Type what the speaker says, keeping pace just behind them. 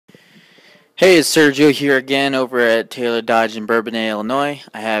Hey, it's Sergio here again over at Taylor Dodge in Bourbonnais, Illinois.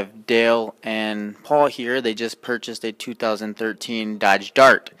 I have Dale and Paul here. They just purchased a 2013 Dodge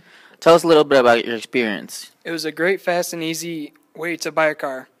Dart. Tell us a little bit about your experience. It was a great, fast, and easy way to buy a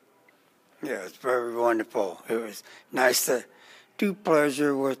car. Yeah, it's very wonderful. It was nice to do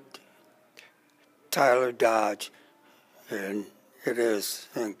pleasure with Tyler Dodge, and it is.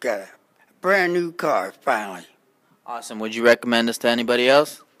 And got a brand new car finally. Awesome. Would you recommend this to anybody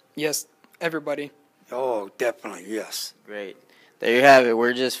else? Yes, everybody. Oh, definitely, yes. Great. There you have it.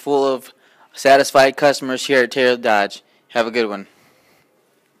 We're just full of satisfied customers here at Taylor Dodge. Have a good one.